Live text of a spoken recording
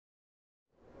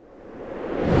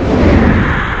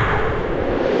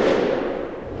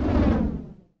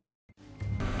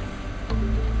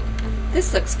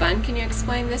This looks fun. Can you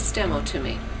explain this demo to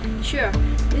me? Sure.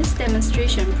 This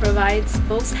demonstration provides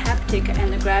both haptic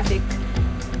and graphic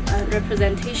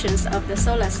representations of the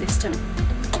solar system.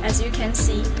 As you can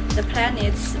see, the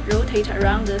planets rotate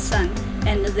around the Sun,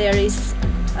 and there is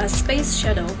a space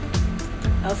shuttle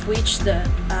of which the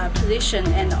position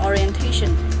and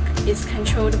orientation is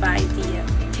controlled by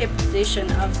the tip position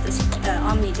of the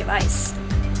Omni device.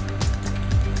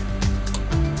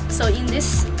 So in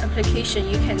this application,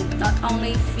 you can not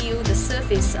only feel the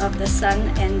surface of the Sun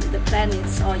and the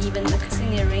planets, or even the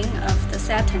Cassini ring of the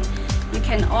Saturn, you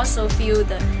can also feel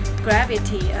the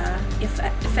gravity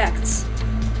effects.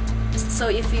 So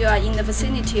if you are in the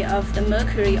vicinity of the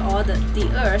Mercury or the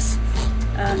Earth,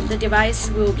 the device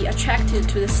will be attracted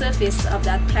to the surface of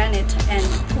that planet and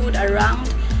pulled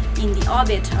around in the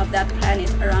orbit of that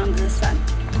planet around the Sun.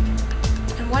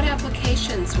 And what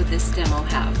applications would this demo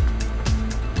have?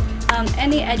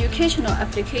 Any educational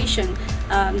application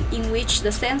in which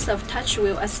the sense of touch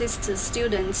will assist the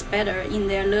students better in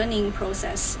their learning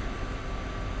process.